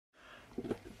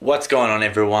What's going on,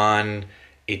 everyone?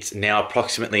 It's now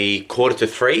approximately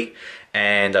 2:45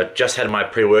 and I've just had my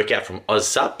pre-workout from Oz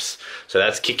Sups, so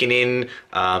that's kicking in.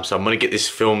 So I'm gonna get this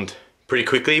filmed pretty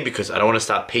quickly because I don't want to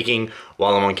start peaking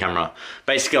while I'm on camera.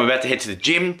 Basically, I'm about to head to the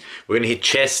gym. We're gonna hit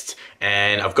chest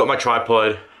and I've got my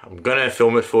tripod. I'm gonna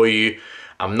film it for you.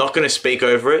 I'm not going to speak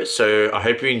over it, so I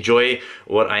hope you enjoy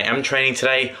what I am training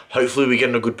today. Hopefully we get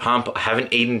in a good pump. I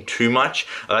haven't eaten too much.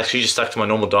 I've actually just stuck to my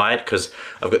normal diet because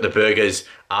I've got the burgers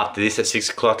after this at 6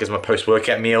 o'clock as my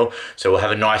post-workout meal. So we'll have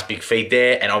a nice big feed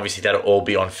there, and obviously that'll all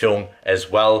be on film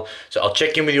as well. So I'll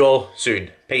check in with you all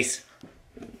soon. Peace.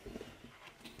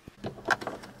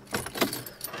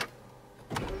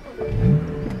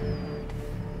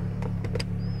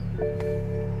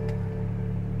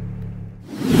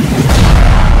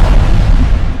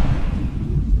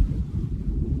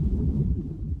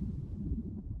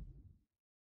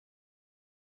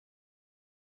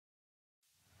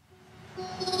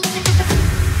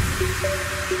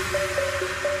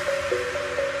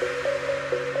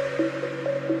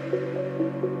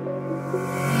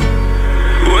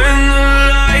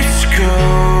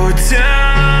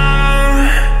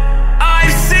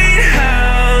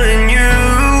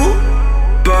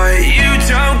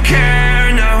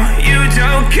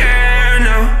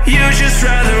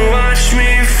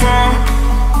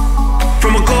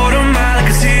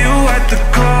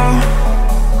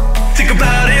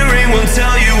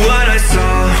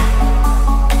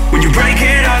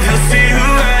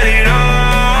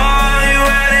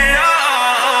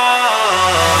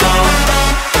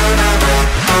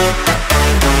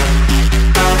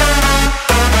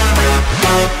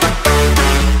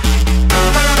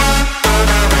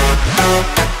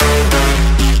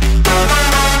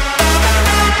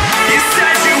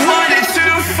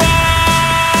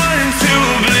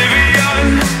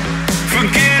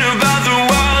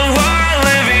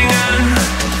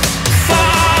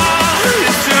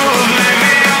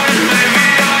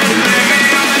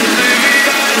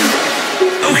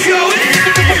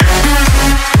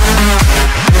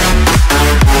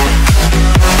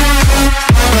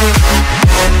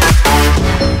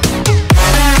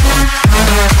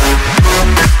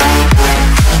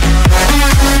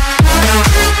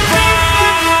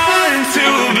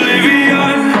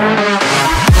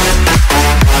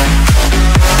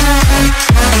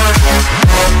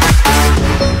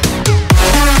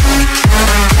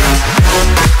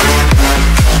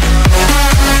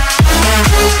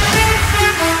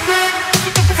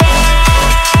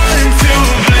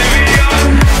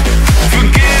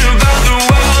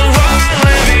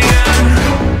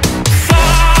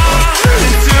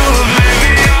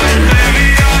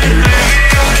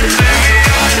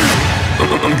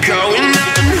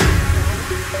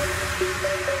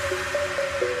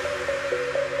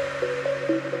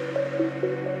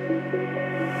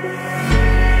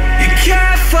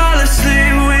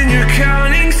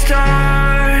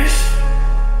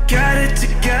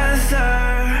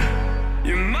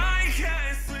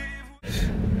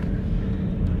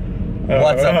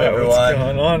 What's up, everyone? What's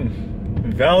going on?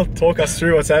 Val, talk us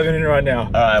through what's happening right now.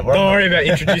 Alright, don't worry about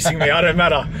introducing me, I don't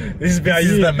matter. This is about you.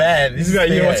 This is the man. This is about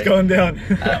you, what's going down.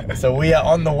 So we are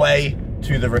on the way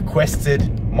to the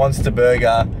requested Monster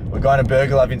Burger. We're going to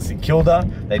Burger Love in St Kilda.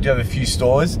 They do have a few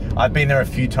stores. I've been there a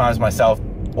few times myself.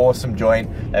 Awesome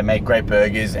joint. They make great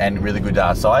burgers and really good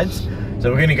sides.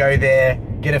 So we're going to go there,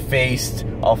 get a feast.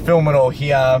 I'll film it all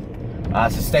here. So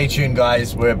stay tuned,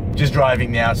 guys. We're just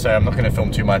driving now, so I'm not going to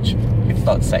film too much. It's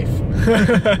not safe.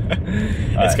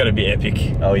 It's going to be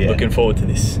epic. Oh yeah. Looking forward to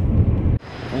this.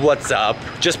 What's up?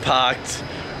 Just parked.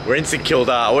 We're in St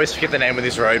Kilda. I always forget the name of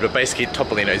this road, but basically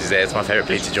Topolino's is there. It's my favourite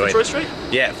pizza joint. Fitzroy Street?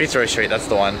 Yeah, Fitzroy Street, that's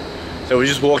the one. So we're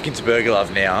just walking to Burger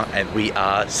Love now, and we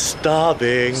are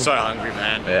starving. So hungry,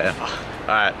 man. Yeah.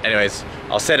 Alright, anyways,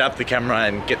 I'll set up the camera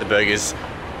and get the burgers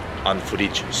on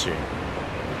footage soon.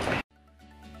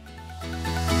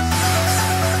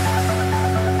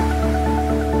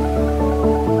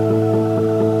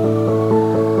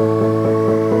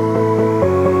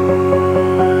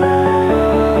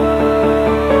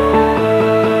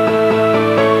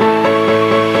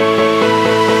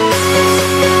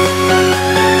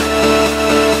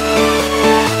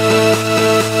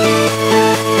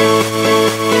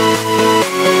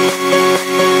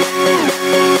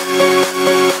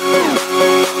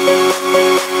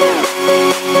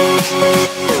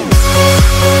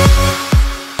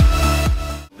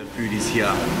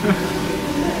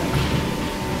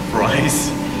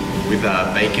 Fries with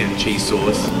bacon cheese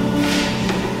sauce,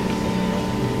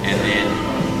 and then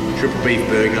triple beef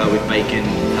burger with bacon,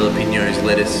 jalapenos,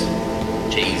 lettuce,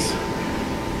 cheese.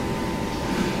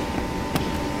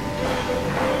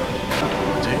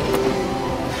 Dude,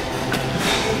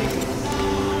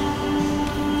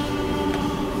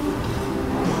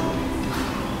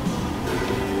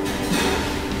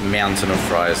 mountain of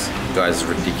fries. Guys,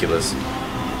 ridiculous.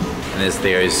 And there's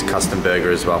Theo's custom burger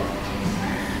as well.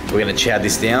 We're gonna chow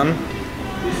this down.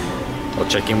 I'll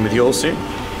check in with you all soon.